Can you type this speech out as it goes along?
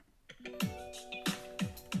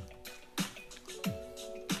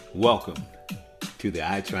Welcome to the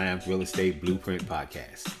I Triumph Real Estate Blueprint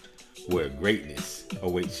Podcast, where greatness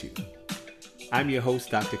awaits you. I'm your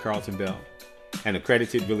host, Dr. Carlton Bell, an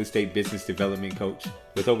accredited real estate business development coach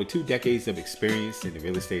with over 2 decades of experience in the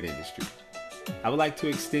real estate industry. I would like to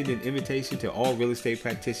extend an invitation to all real estate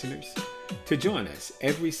practitioners to join us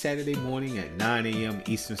every Saturday morning at 9 a.m.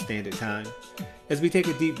 Eastern Standard Time as we take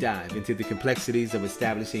a deep dive into the complexities of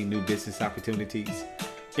establishing new business opportunities,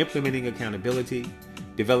 implementing accountability,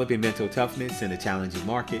 developing mental toughness in a challenging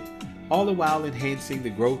market, all the while enhancing the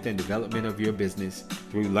growth and development of your business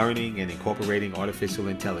through learning and incorporating artificial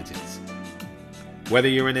intelligence. Whether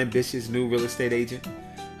you're an ambitious new real estate agent,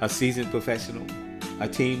 a seasoned professional, a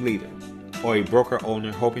team leader, or a broker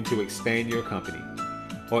owner hoping to expand your company,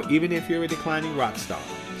 or even if you're a declining rock star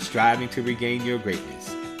striving to regain your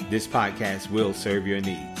greatness, this podcast will serve your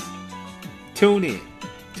needs. Tune in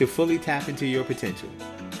to fully tap into your potential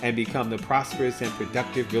and become the prosperous and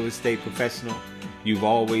productive real estate professional you've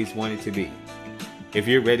always wanted to be. If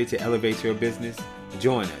you're ready to elevate your business,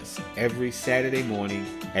 join us every Saturday morning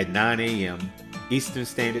at 9 a.m. Eastern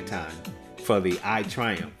Standard Time for the I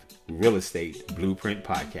Triumph Real Estate Blueprint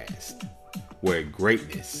Podcast, where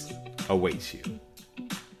greatness awaits you.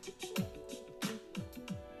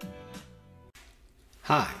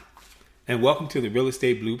 Hi, and welcome to the Real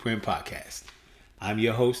Estate Blueprint Podcast. I'm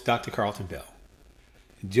your host, Dr. Carlton Bell.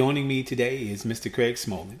 Joining me today is Mr. Craig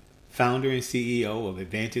Smolin, founder and CEO of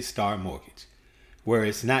Advantage Star Mortgage, where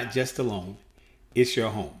it's not just a loan, it's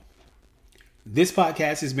your home. This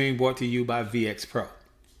podcast is being brought to you by VX Pro.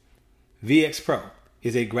 VX Pro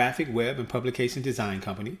is a graphic web and publication design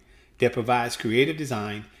company that provides creative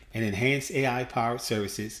design and enhanced AI-powered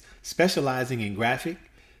services specializing in graphic,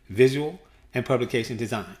 visual, and publication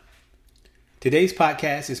design. Today's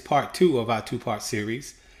podcast is part 2 of our 2-part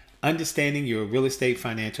series, Understanding Your Real Estate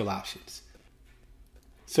Financial Options.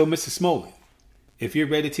 So, Mr. Smolin, if you're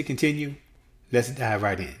ready to continue, let's dive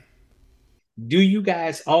right in. Do you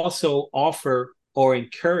guys also offer or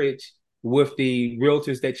encourage with the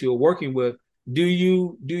realtors that you're working with, do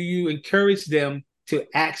you encourage them to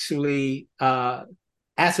actually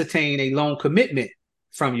ascertain a loan commitment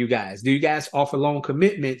from you guys? Do you guys offer loan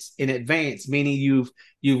commitments in advance, meaning you've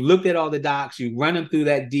looked at all the docs, you run them through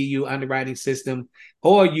that DU underwriting system,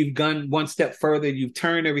 or you've gone one step further, you've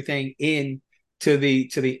turned everything in to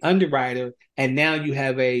the underwriter, and now you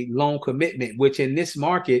have a loan commitment, which in this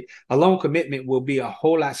market, a loan commitment will be a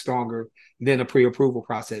whole lot stronger than a pre-approval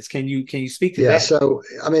process. Can you speak to that? Yeah, so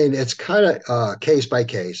I mean, it's kind of case by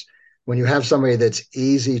case. When you have somebody that's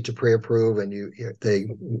easy to pre-approve and they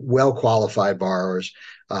well-qualified borrowers,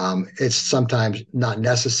 it's sometimes not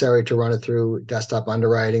necessary to run it through desktop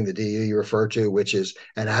underwriting, the DU you refer to, which is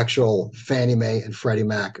an actual Fannie Mae and Freddie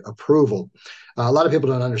Mac approval. A lot of people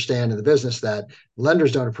don't understand in the business that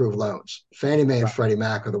lenders don't approve loans. Fannie Mae and Freddie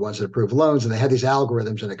Mac are the ones that approve loans, and they have these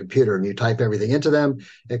algorithms in a computer, and you type everything into them.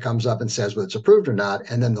 It comes up and says whether it's approved or not,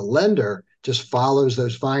 and then the lender just follows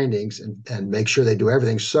those findings and make sure they do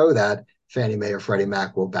everything so that Fannie Mae or Freddie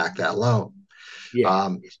Mac will back that loan.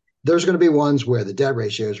 Yeah. There's going to be ones where the debt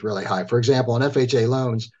ratio is really high. For example, on FHA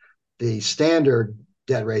loans, the standard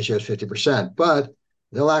debt ratio is 50%, but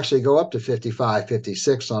they'll actually go up to 55,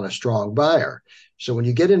 56 on a strong buyer. So when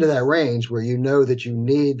you get into that range where you know that you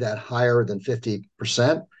need that higher than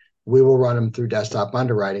 50%, we will run them through desktop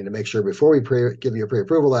underwriting to make sure before we give you a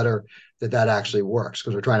pre-approval letter that actually works,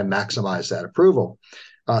 because we're trying to maximize that approval.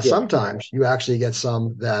 Sometimes you actually get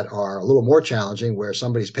some that are a little more challenging, where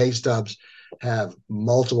somebody's pay stubs have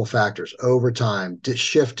multiple factors, overtime,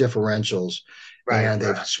 shift differentials, and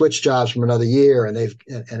they've switched jobs from another year, and it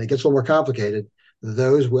gets a little more complicated.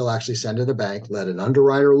 Those will actually send to the bank, let an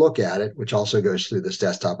underwriter look at it, which also goes through this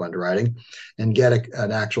desktop underwriting, and get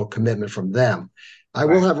an actual commitment from them. I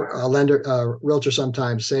will have a realtor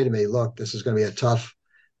sometimes say to me, look, this is going to be a tough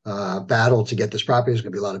battle to get this property. There's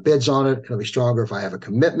going to be a lot of bids on it. It'll be stronger if I have a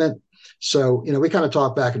commitment. So, we kind of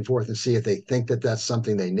talk back and forth and see if they think that that's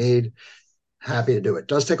something they need. Happy to do it.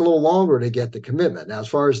 Does take a little longer to get the commitment. Now, as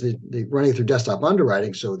far as the running through desktop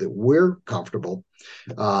underwriting so that we're comfortable,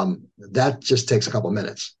 that just takes a couple of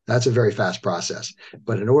minutes. That's a very fast process.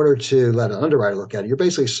 But in order to let an underwriter look at it, you're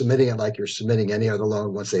basically submitting it like you're submitting any other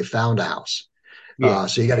loan once they found a house.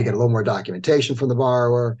 So you got to get a little more documentation from the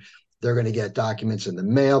borrower. They're going to get documents in the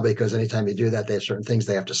mail, because anytime you do that, they have certain things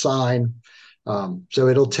they have to sign. So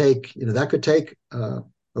it'll take, that could take a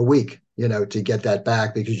week, to get that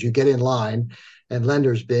back, because you get in line, and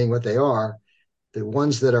lenders being what they are, the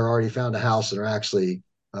ones that are already found a house and are actually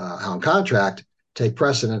on contract take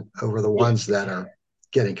precedent over the ones that are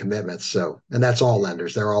getting commitments. So, and that's all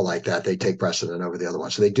lenders. They're all like that. They take precedent over the other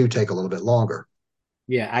ones. So they do take a little bit longer.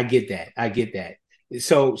 Yeah, I get that. I get that.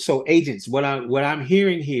 So agents, what I'm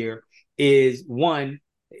hearing here is one,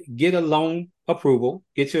 get a loan approval,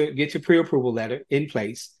 get your pre-approval letter in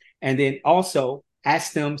place, and then also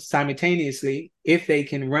ask them simultaneously if they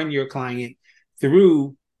can run your client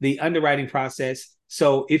through the underwriting process.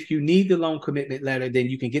 So if you need the loan commitment letter, then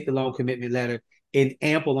you can get the loan commitment letter in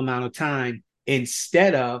ample amount of time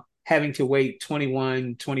instead of having to wait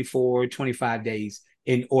 21, 24, 25 days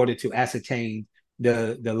in order to ascertain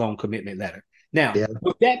the loan commitment letter. Now, Yeah.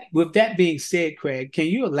 with that being said, Craig, can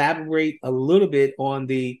you elaborate a little bit on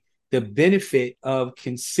the benefit of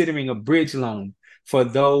considering a bridge loan for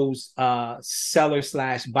those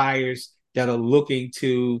seller/buyers that are looking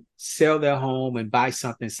to sell their home and buy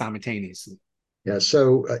something simultaneously? Yeah.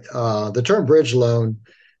 So the term bridge loan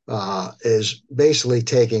is basically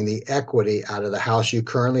taking the equity out of the house you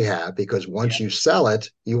currently have, because Yeah. once you sell it,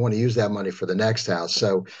 you want to use that money for the next house.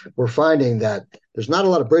 So we're finding that there's not a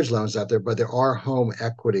lot of bridge loans out there, but there are home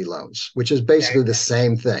equity loans, which is basically the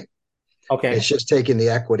same thing. It's Okay. just taking the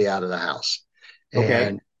equity out of the house. Okay.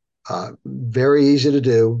 And very easy to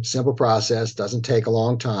do, simple process, doesn't take a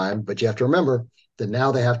long time. But you have to remember that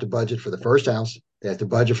now they have to budget for the first house, they have to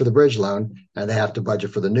budget for the bridge loan, and they have to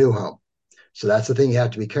budget for the new home. So that's the thing you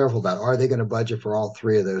have to be careful about. Are they going to budget for all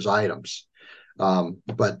three of those items?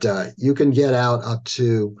 But you can get out up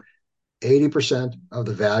to 80% of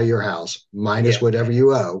the value of your house minus Yeah. whatever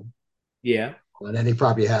you owe Yeah. on any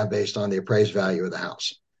property you have based on the appraised value of the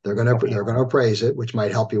house. Okay. They're going to appraise it, which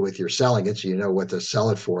might help you with your selling it, so you know what to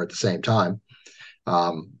sell it for at the same time.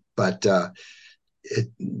 But the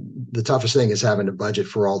toughest thing is having to budget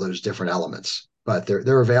for all those different elements. But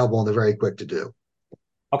they're available and they're very quick to do.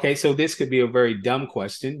 Okay, so this could be a very dumb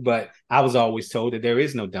question, but I was always told that there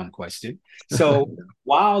is no dumb question. So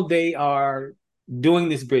while they are doing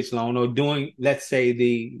this bridge loan or doing, let's say,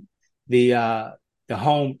 the uh the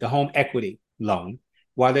home equity loan,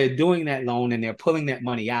 while they're doing that loan and they're pulling that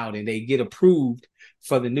money out and they get approved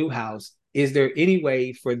for the new house, is there any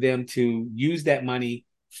way for them to use that money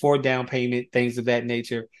for down payment, things of that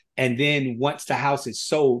nature? And then once the house is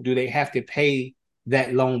sold, do they have to pay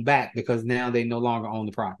that loan back because now they no longer own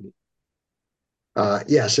the property?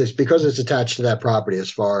 Yes, it's because it's attached to that property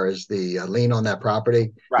as far as the lien on that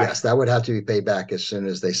property. Right. Yes, that would have to be paid back as soon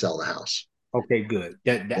as they sell the house. Okay, good.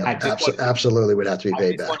 That Yep, I just wanted to absolutely would have to be I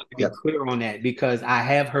paid just back. wanted to be Yep, clear on that because I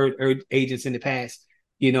have heard agents in the past,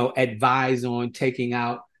 advise on taking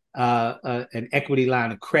out an equity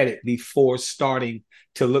line of credit before starting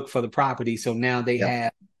to look for the property. So now they yep.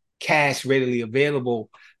 have cash readily available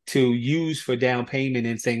to use for down payment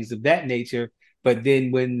and things of that nature. But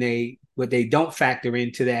then what they don't factor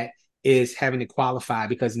into that is having to qualify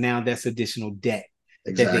because now that's additional debt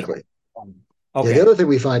that they Exactly. Yeah, the okay. other thing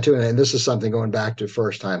we find too, and this is something going back to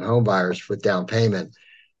first-time home buyers with down payment,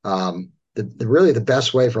 really the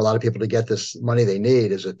best way for a lot of people to get this money they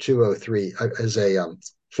need is a 203, is a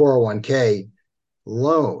 401k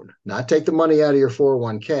loan. Not take the money out of your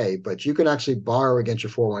 401k, but you can actually borrow against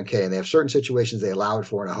your 401k, and they have certain situations they allow it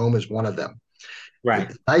for, and a home is one of them. Right.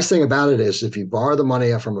 The nice thing about it is if you borrow the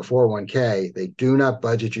money from a 401k, they do not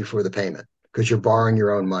budget you for the payment because you're borrowing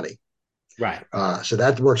your own money. Right. So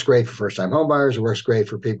that works great for first-time home buyers. It works great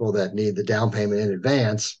for people that need the down payment in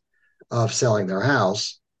advance of selling their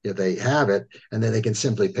house if they have it, and then they can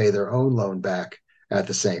simply pay their own loan back at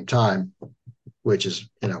the same time, which is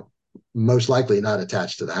most likely not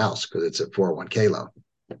attached to the house because it's a 401k loan.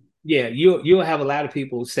 Yeah, you'll have a lot of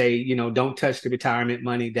people say, don't touch the retirement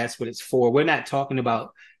money. That's what it's for. We're not talking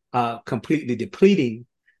about completely depleting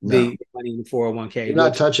No, the money in the 401k. you're We're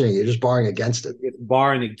not touching it. You're just borrowing against it.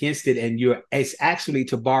 borrowing against it, and it's actually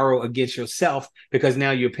to borrow against yourself because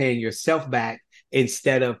now you're paying yourself back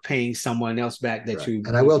instead of paying someone else back that Right. you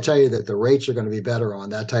And I will tell you that the rates are going to be better on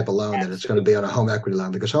that type of loan than it's going to absolutely. be on a home equity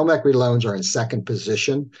loan, because home equity loans are in second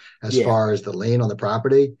position as Yeah, far as the lien on the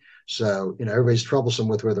property. So, everybody's troublesome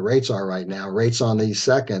with where the rates are right now. Rates on these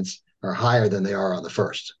seconds are higher than they are on the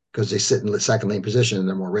first because they sit in the second lien position and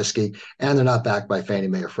they're more risky, and they're not backed by Fannie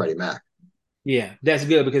Mae or Freddie Mac. yeah, that's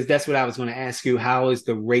good because that's what I was going to ask you. How are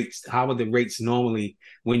the rates normally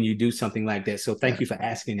when you do something like that? So thank Yeah. you for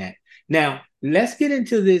asking that. Now let's get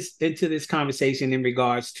into this conversation in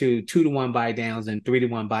regards to 2-to-1 buy downs and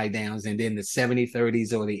 3-to-1 buy downs, and then the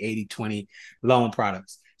 70/30s or the 80/20 loan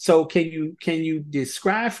products. So can you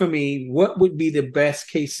describe for me what would be the best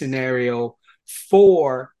case scenario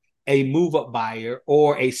for a move up buyer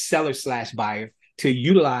or a seller/buyer to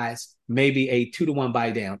utilize maybe a 2-to-1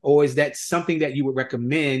 buy down? Or is that something that you would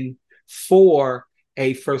recommend for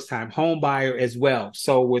a first time home buyer as well?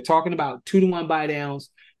 So we're talking about 2-to-1 buy downs,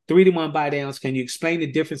 3-to-1 buy downs. Can you explain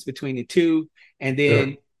the difference between the two? And Sure.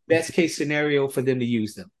 then best case scenario for them to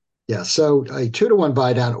use them. Yeah. So a 2-to-1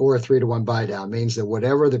 buy down or a 3-to-1 buy down means that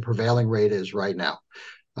whatever the prevailing rate is right now,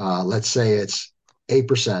 let's say it's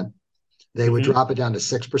 8%, they would Mm-hmm. drop it down to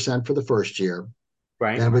 6% for the first year.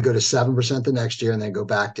 Right. Then we go to 7% the next year and then go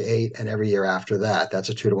back to 8 and every year after that. That's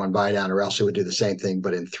a 2-to-1 buy down, or else it would do the same thing,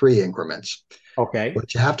 but in 3 increments. Okay.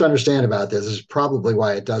 What you have to understand about this is probably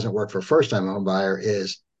why it doesn't work for a first time home buyer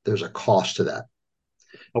is there's a cost to that.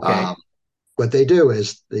 Okay. Um, what they do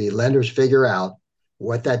is the lenders figure out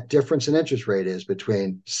what that difference in interest rate is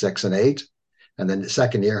between 6 and 8. And then the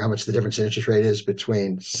second year, how much the difference in interest rate is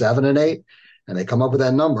between 7 and 8. And they come up with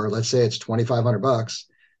that number. Let's say it's $2,500,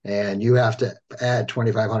 and you have to add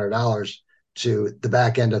 $2,500 to the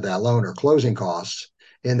back end of that loan or closing costs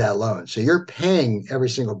in that loan. So you're paying every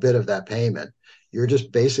single bit of that payment. You're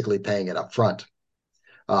just basically paying it up front.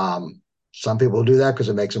 Some people do that because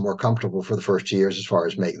it makes them more comfortable for the first 2 years as far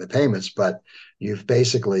as making the payments, but you've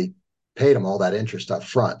basically paid them all that interest up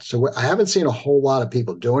front. So I haven't seen a whole lot of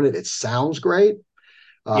people doing it. It sounds great.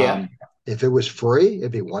 Yeah. If it was free,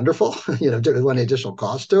 it'd be wonderful. If there was any additional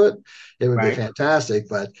cost to it, it would be Right. fantastic.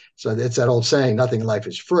 But so it's that old saying, nothing in life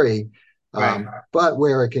is free. Right. But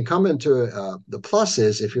where it can come into the plus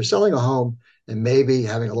is if you're selling a home and maybe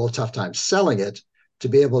having a little tough time selling it, to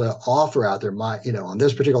be able to offer out there, on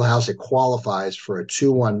this particular house, it qualifies for a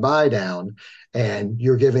 2-1 buy down, and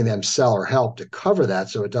you're giving them seller help to cover that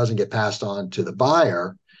so it doesn't get passed on to the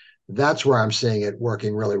buyer. That's where I'm seeing it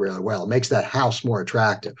working really, really well. It makes that house more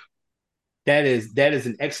attractive. That is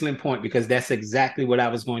an excellent point, because that's exactly what I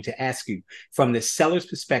was going to ask you. From the seller's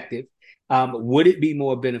perspective, would it be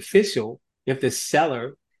more beneficial if the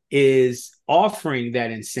seller is offering that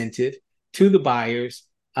incentive to the buyers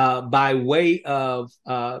by way of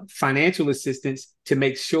financial assistance to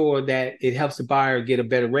make sure that it helps the buyer get a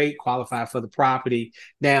better rate, qualify for the property?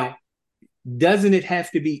 Now, doesn't it have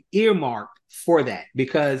to be earmarked for that?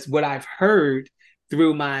 Because what I've heard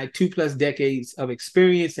through my 2+ decades of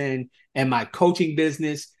experience and my coaching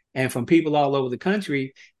business and from people all over the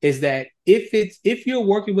country is that if you're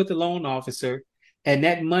working with a loan officer and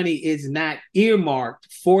that money is not earmarked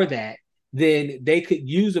for that, then they could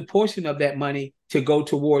use a portion of that money to go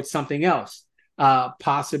towards something else,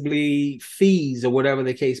 possibly fees or whatever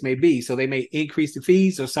the case may be. So they may increase the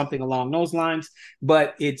fees or something along those lines,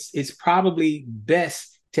 but it's probably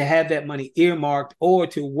best to have that money earmarked or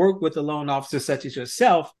to work with a loan officer such as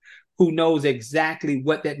yourself who knows exactly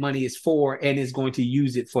what that money is for and is going to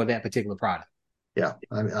use it for that particular product. Yeah,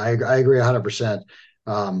 I agree 100%.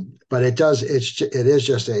 But it is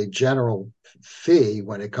just a general fee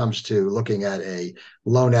when it comes to looking at a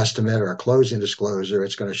loan estimate or a closing disclosure.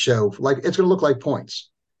 It's going to look like points.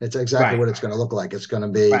 It's exactly Right. what it's going to look like. It's going to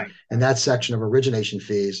be Right. in that section of origination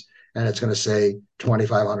fees, and it's going to say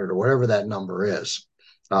 2,500 or whatever that number is.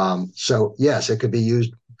 So yes, it could be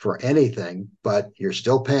used for anything, but you're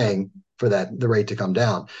still paying for the rate to come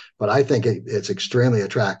down. But I think it's extremely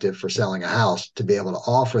attractive for selling a house to be able to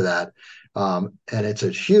offer that. And it's a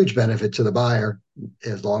huge benefit to the buyer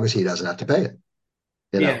as long as he doesn't have to pay it.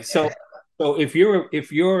 Yeah. So if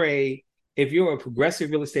you're a progressive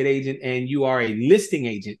real estate agent and you are a listing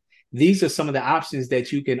agent, these are some of the options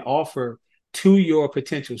that you can offer to your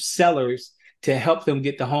potential sellers to help them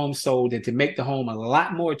get the home sold and to make the home a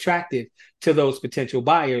lot more attractive to those potential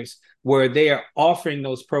buyers, where they are offering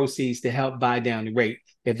those proceeds to help buy down the rate.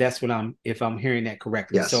 If I'm hearing that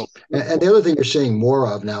correctly. Yes. So, And the other thing you're seeing more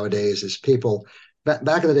of nowadays is people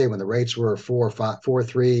back in the day when the rates were 4, 5, 4,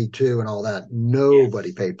 3, 2, and all that,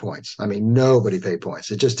 nobody paid points. I mean, nobody paid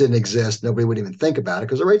points. It just didn't exist. Nobody would even think about it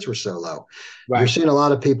because the rates were so low. You're right. seeing a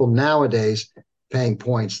lot of people nowadays paying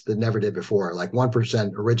points that never did before, like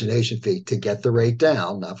 1% origination fee to get the rate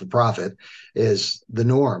down, not for profit, is the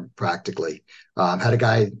norm practically. Had a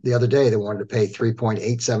guy the other day that wanted to pay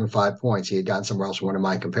 3.875 points. He had gotten somewhere else one of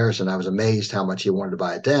my comparison. I was amazed how much he wanted to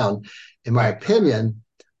buy it down. In my opinion,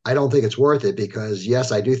 I don't think it's worth it because,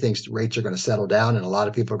 yes, I do think rates are going to settle down and a lot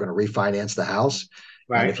of people are going to refinance the house.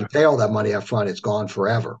 Right. And if you pay all that money up front, it's gone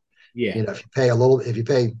forever. Yeah. If you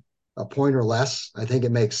pay a point or less, I think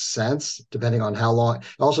it makes sense depending on how long. It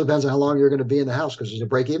also depends on how long you're going to be in the house because there's a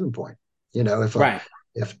break-even point.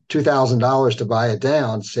 If $2,000 to buy it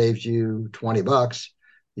down saves you $20,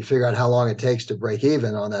 you figure out how long it takes to break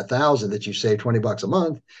even on that 1,000 that you save $20 a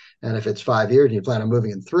month. And if it's 5 years and you plan on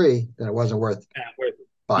moving in 3, then it wasn't worth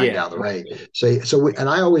buying down the rate. And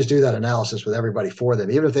I always do that analysis with everybody for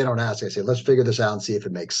them. Even if they don't ask, I say, let's figure this out and see if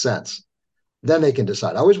it makes sense. Then they can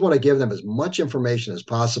decide. I always want to give them as much information as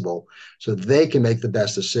possible so they can make the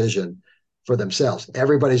best decision for themselves.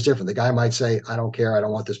 Everybody's different. The guy might say, I don't care. I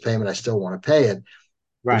don't want this payment. I still want to pay it.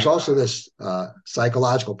 Right. There's also this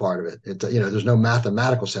psychological part of it. There's no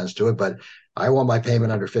mathematical sense to it, but I want my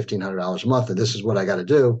payment under $1,500 a month, and this is what I got to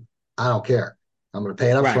do. I don't care. I'm going to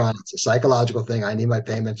pay it up front. It's a psychological thing. I need my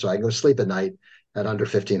payment so I can go to sleep at night at under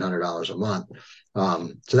 $1,500 a month.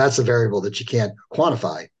 So that's a variable that you can't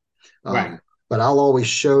quantify. Right. But I'll always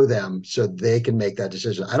show them so they can make that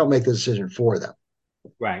decision. I don't make the decision for them.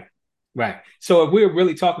 Right. Right. So if we're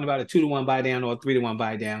really talking about a 2-to-1 buy down or a 3-to-1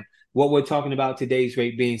 buy down, what we're talking about today's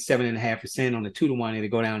rate being 7.5% on the 2-to-1, it'll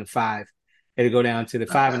go down to 5. It'll go down to the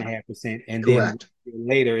 5.5%, and Correct. then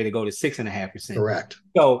later it'll go to 6.5%. Correct.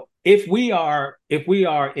 So if we are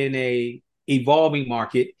in a evolving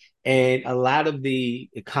market, and a lot of the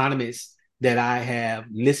economists that I have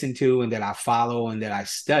listened to and that I follow and that I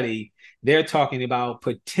study, they're talking about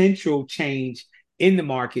potential change in the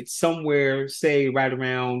market somewhere, say right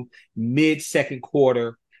around mid-second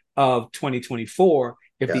quarter of 2024,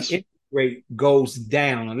 if the interest rate goes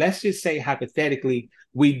down. And let's just say hypothetically,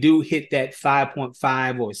 we do hit that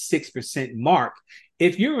 5.5 or 6% mark.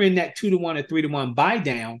 If you're in that 2-to-1 or 3-to-1 buy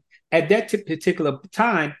down at that particular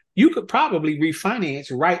time, you could probably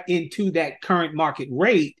refinance right into that current market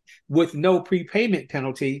rate with no prepayment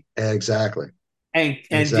penalty. Exactly. And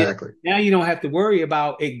exactly. Now you don't have to worry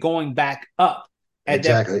about it going back up.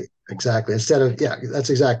 Exactly. Instead of, that's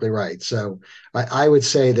exactly right. So I would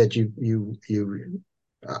say that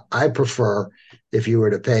I prefer if you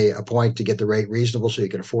were to pay a point to get the rate reasonable so you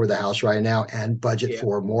can afford the house right now and budget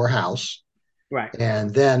for more house. Right.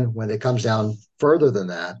 And then when it comes down further than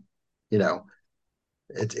that, you're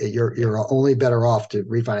only better off to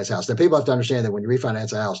refinance a house. Now, people have to understand that when you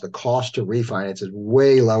refinance a house, the cost to refinance is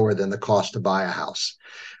way lower than the cost to buy a house.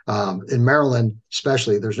 In Maryland,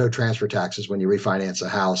 especially, there's no transfer taxes when you refinance a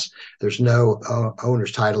house. There's no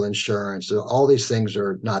owner's title insurance. So all these things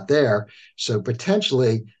are not there. So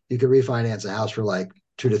potentially, you could refinance a house for like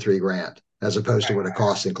 $2 to $3 grand, as opposed to what it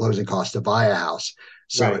costs in closing costs to buy a house.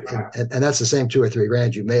 So, and that's the same $2 or $3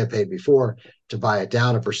 grand you may have paid before to buy it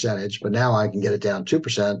down a percentage, but now I can get it down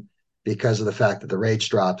 2% because of the fact that the rates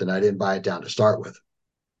dropped and I didn't buy it down to start with.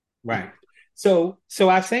 Right. So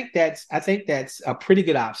I think that's a pretty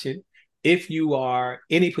good option if you are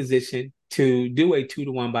in a position to do a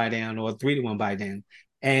 2-to-1 buy down or a 3-to-1 buy down.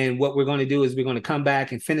 And what we're going to do is we're going to come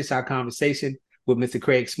back and finish our conversation with Mr.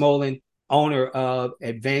 Craig Smolin, owner of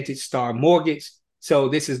Advantage Star Mortgage. So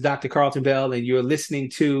this is Dr. Carlton Bell, and you're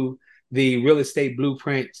listening to the Real Estate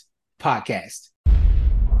Blueprint podcast.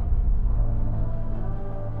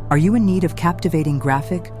 Are you in need of captivating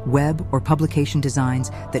graphic, web, or publication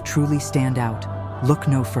designs that truly stand out? Look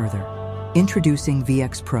no further. Introducing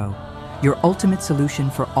VX Pro, your ultimate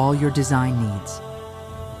solution for all your design needs.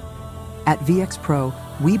 At VX Pro,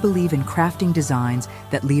 we believe in crafting designs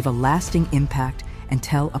that leave a lasting impact and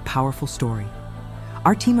tell a powerful story.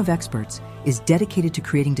 Our team of experts is dedicated to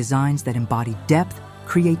creating designs that embody depth,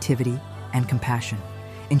 creativity, and compassion,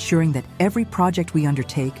 ensuring that every project we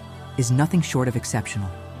undertake is nothing short of exceptional.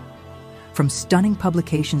 From stunning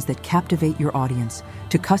publications that captivate your audience,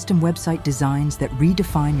 to custom website designs that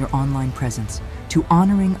redefine your online presence, to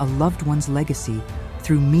honoring a loved one's legacy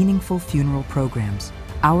through meaningful funeral programs,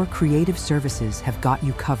 our creative services have got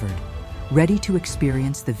you covered. Ready to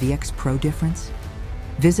experience the VX Pro difference?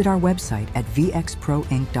 Visit our website at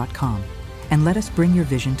vxproinc.com and let us bring your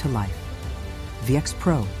vision to life. VX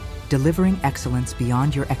Pro, delivering excellence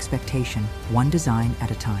beyond your expectation, one design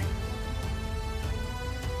at a time.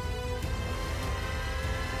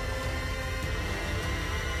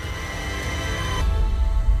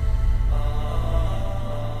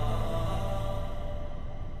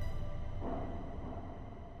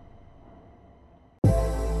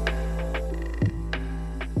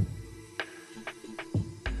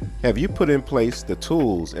 Have you put in place the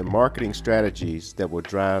tools and marketing strategies that will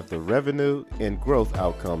drive the revenue and growth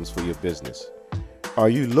outcomes for your business? Are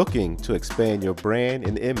you looking to expand your brand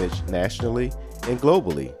and image nationally and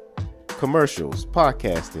globally? Commercials,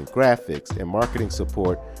 podcasting, graphics, and marketing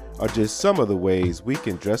support are just some of the ways we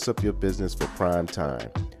can dress up your business for prime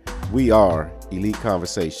time. We are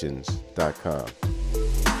EliteConversations.com.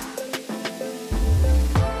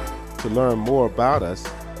 To learn more about us,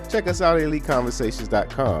 check us out at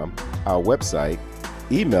EliteConversations.com, our website,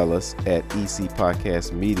 email us at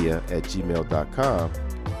ecpodcastmedia@gmail.com,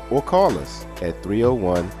 or call us at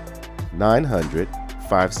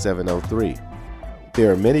 301-900-5703.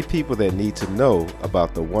 There are many people that need to know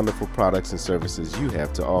about the wonderful products and services you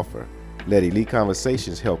have to offer. Let Elite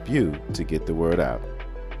Conversations help you to get the word out.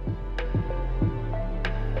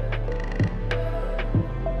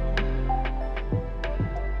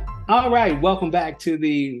 All right, welcome back to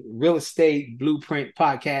the Real Estate Blueprint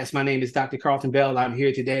Podcast. My name is Dr. Carlton Bell. I'm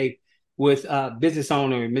here today with business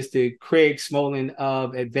owner, Mr. Craig Smolin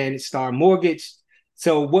of Advantage Star Mortgage.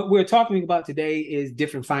 So what we're talking about today is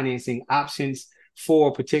different financing options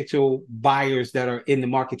for potential buyers that are in the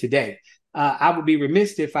market today. I would be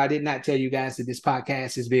remiss if I did not tell you guys that this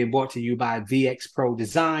podcast is being brought to you by VX Pro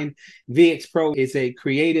Design. VX Pro is a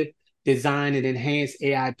creative design and enhanced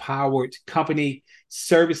AI-powered company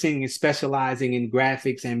servicing and specializing in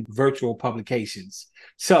graphics and virtual publications.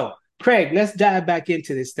 So, Craig, let's dive back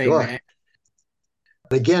into this thing, Sure. man.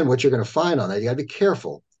 Again, what you're going to find on that, you got to be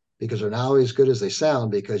careful because they're not always as good as they sound,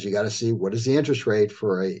 because you got to see what is the interest rate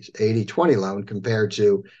for a 80-20 loan compared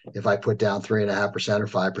to if I put down 3.5% or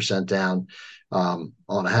 5% down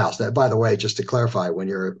on a house. That, by the way, just to clarify, when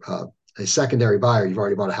you're a secondary buyer, you've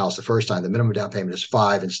already bought a house the first time, the minimum down payment is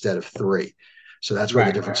 5 instead of 3. So that's where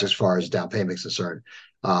the difference as far as down payment is concerned.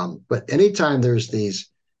 But anytime there's these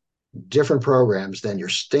different programs than your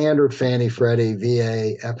standard Fannie, Freddie,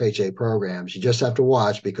 VA, FHA programs, you just have to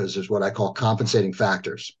watch because there's what I call compensating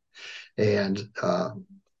factors. And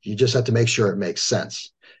you just have to make sure it makes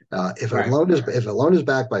sense. If a loan is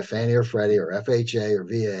backed by Fannie or Freddie or FHA or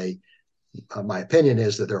VA, my opinion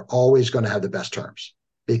is that they're always going to have the best terms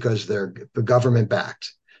because they're government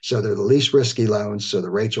backed. So they're the least risky loans. So the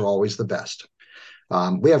rates are always the best.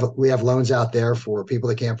 We have loans out there for people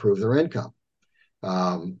that can't prove their income.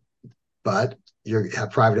 But you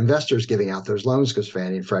have private investors giving out those loans because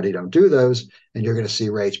Fannie and Freddie don't do those. And you're going to see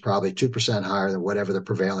rates probably 2% higher than whatever the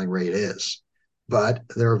prevailing rate is. But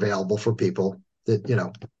they're available for people that,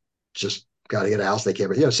 just got to get a house. They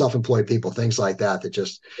can't, self-employed people, things like that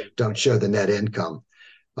just don't show the net income.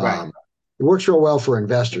 Right. It works real well for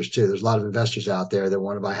investors too. There's a lot of investors out there that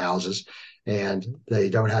want to buy houses and they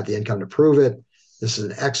don't have the income to prove it. This is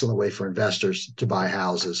an excellent way for investors to buy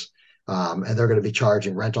houses. And they're going to be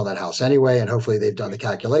charging rent on that house anyway. And hopefully they've done the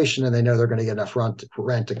calculation and they know they're going to get enough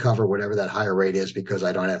rent to cover whatever that higher rate is because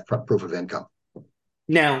I don't have proof of income.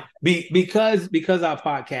 Now, because our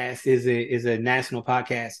podcast is a national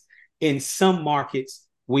podcast, in some markets,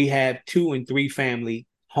 we have 2 and 3 family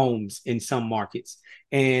homes in some markets.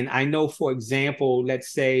 And I know, for example,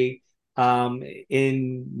 let's say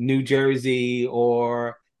in New Jersey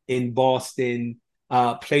or in Boston,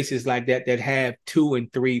 places like that have 2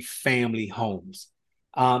 and 3 family homes.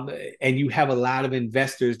 And you have a lot of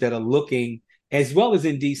investors that are looking, as well as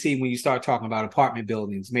in DC, when you start talking about apartment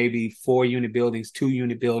buildings, maybe 4-unit buildings,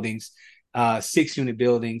 2-unit buildings, 6-unit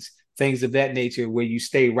buildings, things of that nature, where you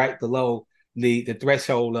stay right below the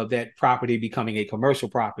threshold of that property becoming a commercial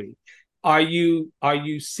property. Are you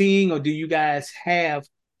seeing, or do you guys have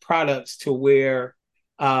products to where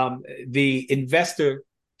the investor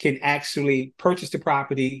can actually purchase the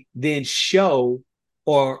property, then show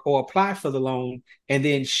or apply for the loan, and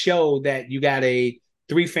then show that you got a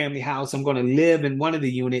 3-family house, I'm going to live in one of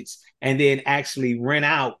the units, and then actually rent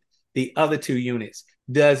out the other 2 units?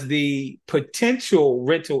 Does the potential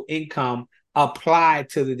rental income apply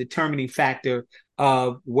to the determining factor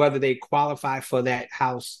of whether they qualify for that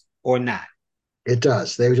house or not? It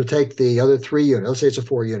does. They will take the other 3 units. Let's say it's a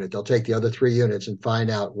 4-unit. They'll take the other 3 units and find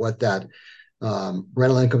out what that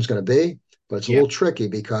rental income is going to be. But it's a little tricky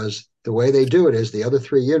because the way they do it is the other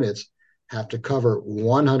 3 units have to cover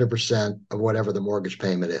 100% of whatever the mortgage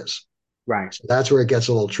payment is. Right. So that's where it gets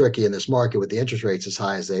a little tricky in this market with the interest rates as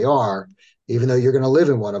high as they are. Even though you're going to live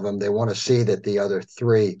in one of them, they want to see that the other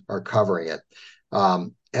 3 are covering it.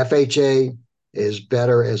 FHA is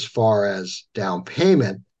better as far as down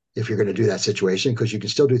payment if you're going to do that situation, because you can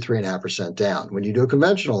still do 3.5% down. When you do a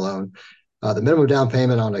conventional loan, the minimum down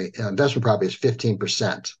payment on an investment property is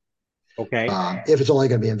 15%. Okay. If it's only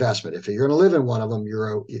going to be investment. If you're going to live in one of them,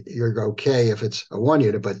 you're okay if it's a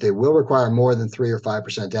 1-unit, but they will require more than 3 or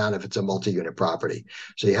 5% down if it's a multi-unit property.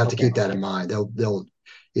 So you have to keep that in mind. They'll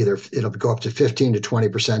it'll go up to 15 to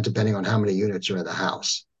 20% depending on how many units are in the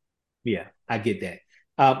house. Yeah, I get that.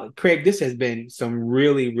 Craig, this has been some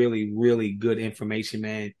really, really, really good information,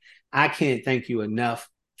 man. I can't thank you enough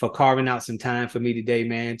for carving out some time for me today,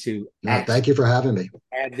 man, thank you for having me.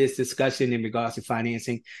 Have this discussion in regards to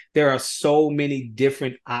financing. There are so many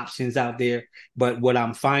different options out there, but what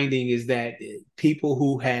I'm finding is that people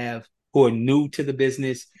who are new to the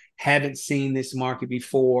business, haven't seen this market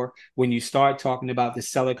before, when you start talking about the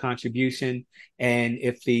seller contribution, and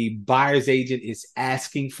if the buyer's agent is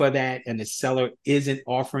asking for that and the seller isn't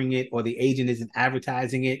offering it, or the agent isn't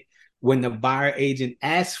advertising it, when the buyer agent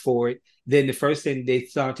asks for it, then the first thing they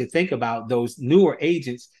start to think about, those newer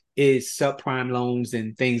agents, is subprime loans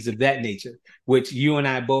and things of that nature, which you and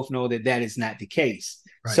I both know that is not the case.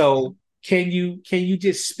 Right. So can you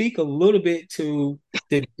just speak a little bit to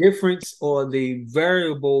the difference or the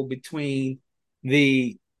variable between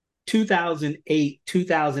the 2008,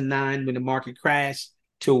 2009 when the market crashed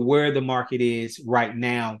to where the market is right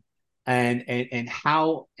now, and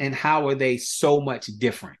how are they so much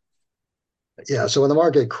different? Yeah. So when the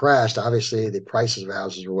market crashed, obviously the prices of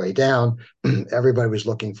houses were way down. Everybody was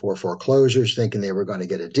looking for foreclosures, thinking they were going to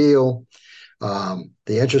get a deal. The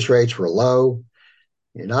interest rates were low.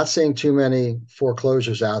 You're not seeing too many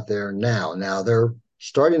foreclosures out there now. Now they're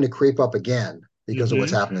starting to creep up again because of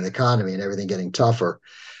what's happening in the economy and everything getting tougher.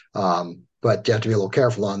 But you have to be a little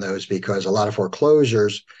careful on those because a lot of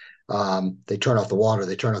foreclosures, they turn off the water,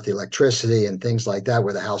 they turn off the electricity and things like that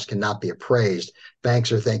where the house cannot be appraised.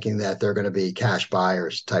 Banks are thinking that they're going to be cash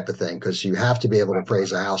buyers type of thing because you have to be able to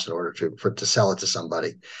appraise a house in order to sell it to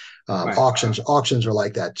somebody. Right. Auctions are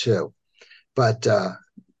like that too. But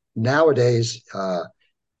nowadays,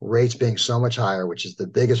 rates being so much higher, which is the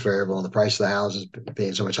biggest variable in the price of the houses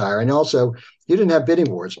being so much higher. And also, you didn't have bidding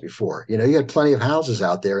wars before. You had plenty of houses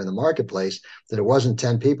out there in the marketplace that it wasn't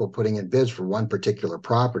 10 people putting in bids for one particular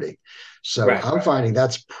property. So I'm finding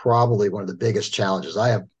that's probably one of the biggest challenges. I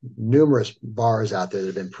have numerous bars out there that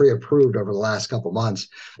have been pre-approved over the last couple of months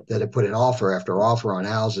that have put in offer after offer on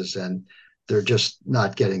houses, and they're just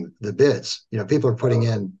not getting the bids. People are putting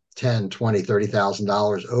in $10, $20,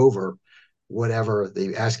 $30,000 over whatever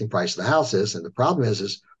the asking price of the house is. And the problem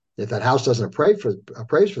is if that house doesn't appraise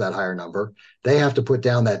for that higher number, they have to put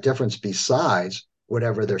down that difference besides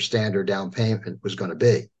whatever their standard down payment was going to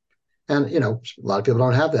be. And, a lot of people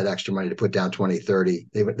don't have that extra money to put down 20, 30.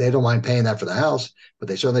 They don't mind paying that for the house, but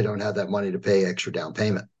they certainly don't have that money to pay extra down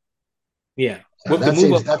payment. Yeah.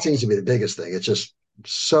 That seems to be the biggest thing. It's just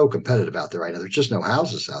so competitive out there right now. There's just no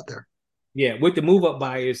houses out there. Yeah, with the move up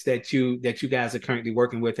buyers that you guys are currently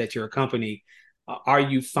working with at your company, are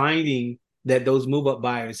you finding that those move up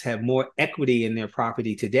buyers have more equity in their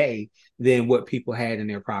property today than what people had in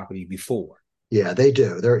their property before? Yeah, they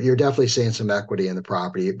do. You're definitely seeing some equity in the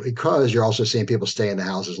property because you're also seeing people stay in the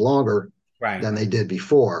houses longer than they did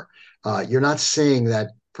before. You're not seeing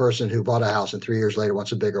that person who bought a house and 3 years later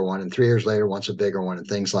wants a bigger one, and 3 years later wants a bigger one, and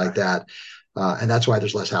things like that. And that's why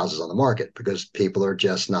there's less houses on the market, because people are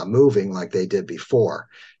just not moving like they did before.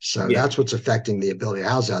 So that's what's affecting the ability of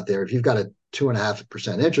house out there. If you've got a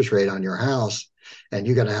 2.5% interest rate on your house and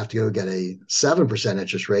you're going to have to go get a 7%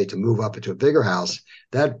 interest rate to move up into a bigger house,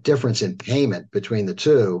 that difference in payment between the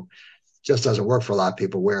two just doesn't work for a lot of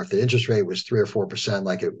people, where if the interest rate was 3 or 4%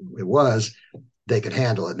 like it was, they could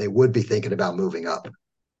handle it. They would be thinking about moving up.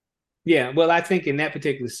 Yeah, well, I think in that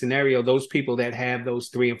particular scenario, those people that have those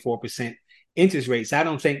 3 and 4% interest rates, I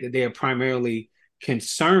don't think that they're primarily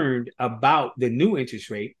concerned about the new interest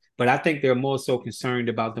rate, but I think they're more so concerned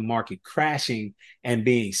about the market crashing and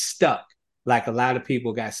being stuck, like a lot of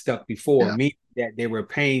people got stuck before, meaning that they were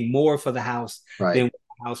paying more for the house than what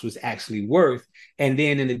the house was actually worth. And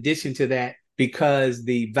then in addition to that, because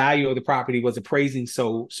the value of the property was appraising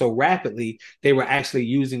so rapidly, they were actually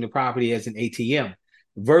using the property as an ATM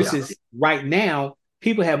versus right now,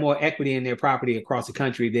 people have more equity in their property across the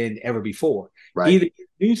country than ever before. Either you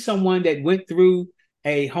knew someone that went through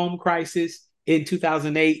a home crisis in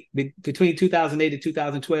 2008, between 2008 and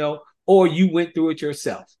 2012, or you went through it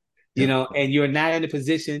yourself, and you're not in a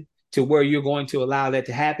position to where you're going to allow that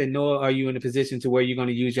to happen, nor are you in a position to where you're going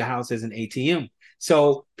to use your house as an ATM.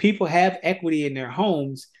 So people have equity in their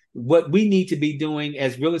homes. What we need to be doing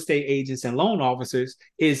as real estate agents and loan officers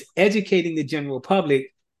is educating the general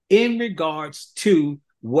public in regards to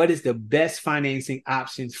what is the best financing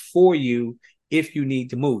options for you if you need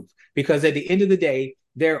to move. Because at the end of the day,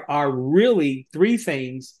 there are really 3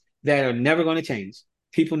 things that are never going to change.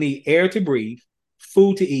 People need air to breathe,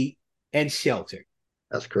 food to eat, and shelter.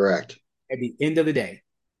 That's correct. At the end of the day,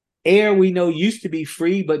 air we know used to be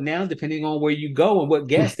free, but now depending on where you go and what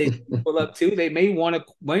gas station you pull up to, they may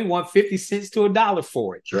want 50 cents to $1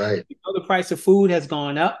 for it. That's right. The price of food has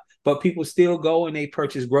gone up, but people still go and they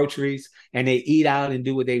purchase groceries and they eat out and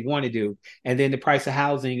do what they want to do. And then the price of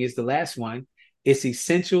housing is the last one. It's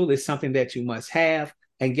essential. It's something that you must have.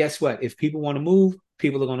 And guess what? If people want to move,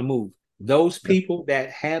 people are going to move. Those people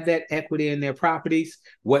that have that equity in their properties,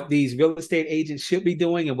 what these real estate agents should be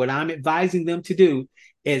doing and what I'm advising them to do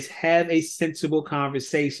is have a sensible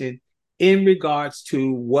conversation in regards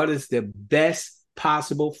to what is the best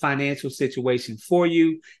possible financial situation for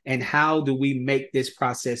you and how do we make this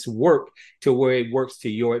process work to where it works to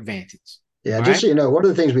your advantage. Yeah, all just right? So you know, one of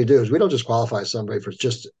the things we do is we don't just qualify somebody for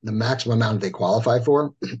just the maximum amount they qualify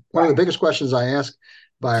for. One of the biggest questions I ask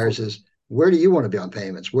buyers is, where do you want to be on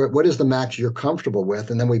payments? What is the max you're comfortable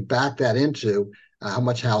with? And then we back that into how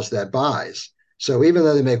much house that buys. So even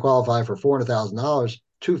though they may qualify for $400,000,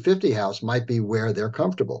 250 house might be where they're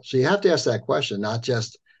comfortable. So you have to ask that question, not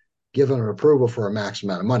just give them an approval for a max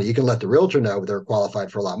amount of money. You can let the realtor know they're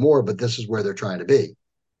qualified for a lot more, but this is where they're trying to be.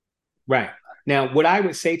 Right. Now, what I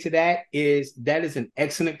would say to that is an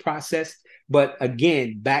excellent process. But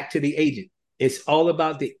again, back to the agent. It's all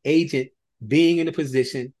about the agent being in a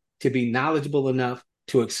position to be knowledgeable enough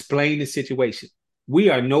to explain the situation. We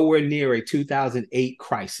are nowhere near a 2008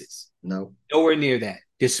 crisis. No. Nowhere near that.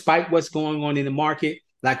 Despite what's going on in the market,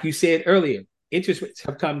 like you said earlier, interest rates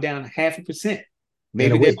have come down 0.5%.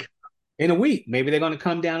 Maybe in a week. Maybe they're going to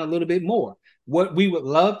come down a little bit more. What we would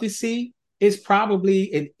love to see is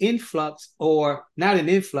probably an influx, or not an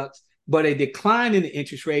influx, but a decline in the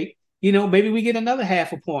interest rate. Maybe we get another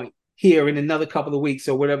 0.5 point here in another couple of weeks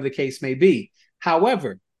or whatever the case may be.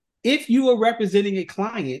 However, if you are representing a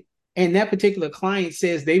client and that particular client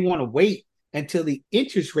says they want to wait until the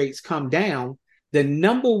interest rates come down, the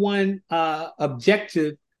number one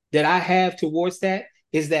objective that I have towards that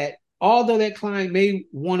is that although that client may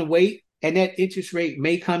want to wait and that interest rate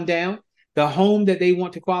may come down, the home that they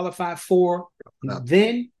want to qualify for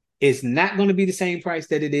then is not going to be the same price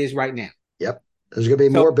that it is right now. Yep. There's going to be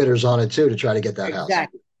more bidders on it too to try to get that house.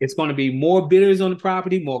 It's going to be more bidders on the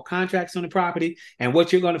property, more contracts on the property. And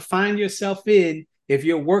what you're going to find yourself in, if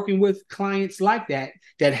you're working with clients like that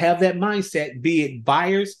have that mindset, be it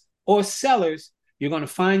buyers or sellers, you're going to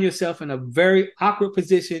find yourself in a very awkward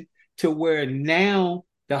position to where now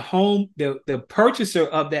the purchaser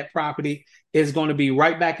of that property is going to be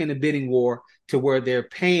right back in the bidding war to where they're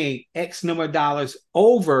paying X number of dollars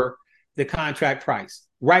over the contract price.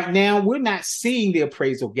 Right now, we're not seeing the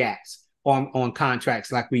appraisal gaps on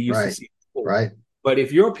contracts like we used to see before. Right. But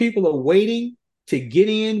if your people are waiting to get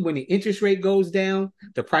in when the interest rate goes down,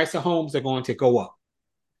 the price of homes are going to go up.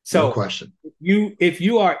 So no question. If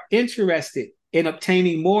you are interested in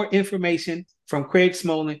obtaining more information from Craig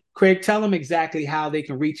Smolin, Craig, tell them exactly how they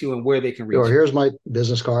can reach you and where they can reach you. Here's my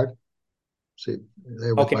business card. See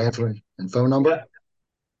there with my information and phone number. Yeah.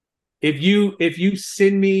 If you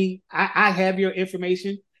send me, I have your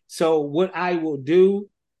information. So what I will do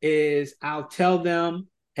is I'll tell them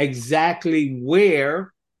exactly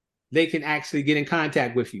where they can actually get in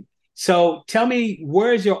contact with you. So tell me,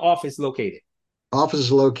 where is your office located? Office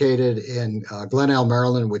is located in Glen Allen,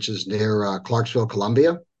 Maryland, which is near Clarksville,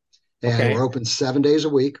 Columbia. And we're open 7 days a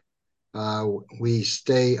week. We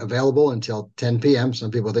stay available until 10 p.m. Some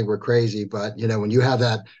people think we're crazy, but when you have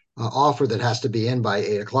that offer that has to be in by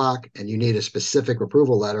 8 o'clock and you need a specific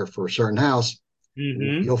approval letter for a certain house,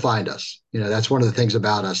 you'll find us. That's one of the things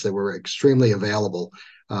about us, that we're extremely available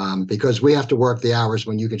because we have to work the hours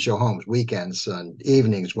when you can show homes, weekends and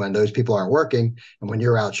evenings when those people aren't working, and when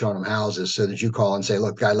you're out showing them houses, so that you call and say,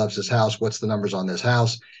 look, guy loves this house. What's the numbers on this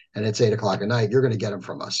house? And it's 8 o'clock at night. You're going to get them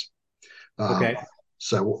from us.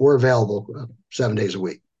 So we're available 7 days a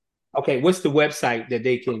week. Okay. What's the website that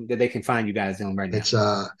they can find you guys on right now? It's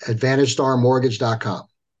AdvantageStarMortgage.com.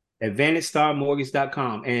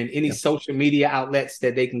 AdvantageStarMortgage.com. And any social media outlets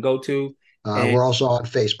that they can go to? We're also on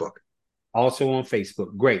Facebook. Also on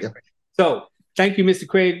Facebook. Great. Yep. So thank you, Mr.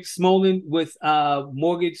 Craig Smolin with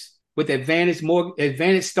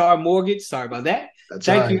Advantage Star Mortgage. Sorry about that.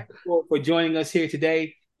 Thank you for joining us here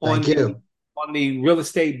today on the Real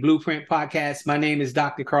Estate Blueprint Podcast. My name is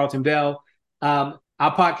Dr. Carlton Bell. Our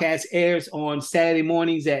podcast airs on Saturday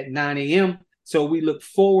mornings at 9 a.m. So we look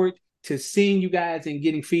forward to seeing you guys and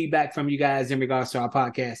getting feedback from you guys in regards to our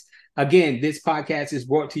podcast. Again, this podcast is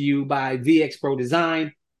brought to you by VX Pro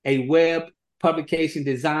Design, a web publication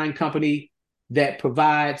design company that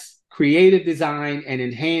provides creative design and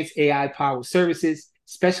enhanced AI-powered services,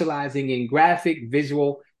 specializing in graphic,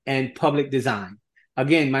 visual, and public design.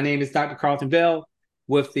 Again, my name is Dr. Carlton Bell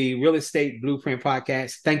with the Real Estate Blueprint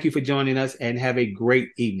Podcast. Thank you for joining us and have a great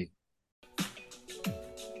evening.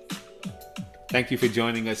 Thank you for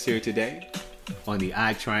joining us here today on the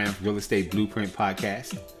iTriumph Real Estate Blueprint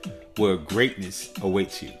Podcast, where greatness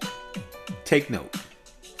awaits you. Take note,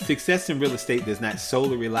 success in real estate does not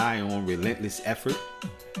solely rely on relentless effort.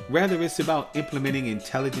 Rather, it's about implementing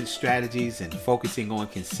intelligent strategies and focusing on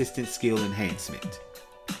consistent skill enhancement.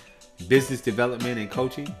 Business development and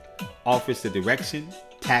coaching offers the direction,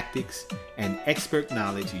 tactics, and expert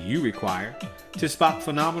knowledge you require to spot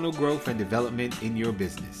phenomenal growth and development in your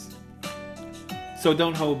business. So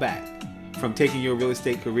don't hold back from taking your real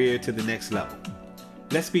estate career to the next level.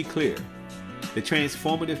 Let's be clear, the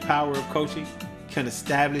transformative power of coaching can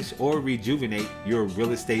establish or rejuvenate your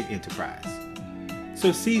real estate enterprise.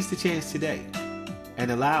 So seize the chance today and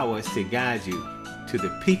allow us to guide you to the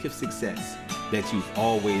peak of success that you've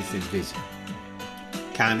always envisioned.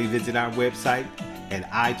 Kindly visit our website at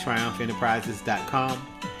itriumphenterprises.com,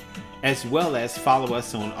 as well as follow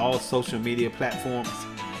us on all social media platforms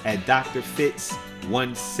at Dr.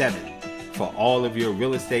 Fitz17 for all of your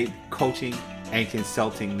real estate coaching and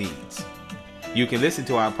consulting needs. You can listen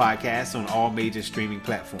to our podcast on all major streaming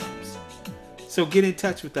platforms. So get in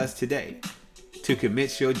touch with us today to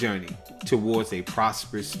commence your journey towards a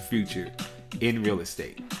prosperous future in real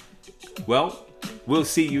estate. Well, we'll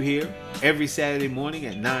see you here every Saturday morning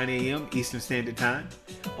at 9 a.m. Eastern Standard Time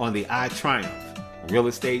on the iTriumph Real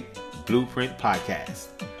Estate Blueprint Podcast,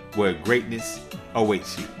 where greatness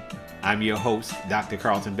awaits you. I'm your host, Dr.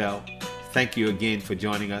 Carlton Bell. Thank you again for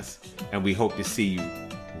joining us, and we hope to see you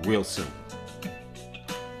real soon.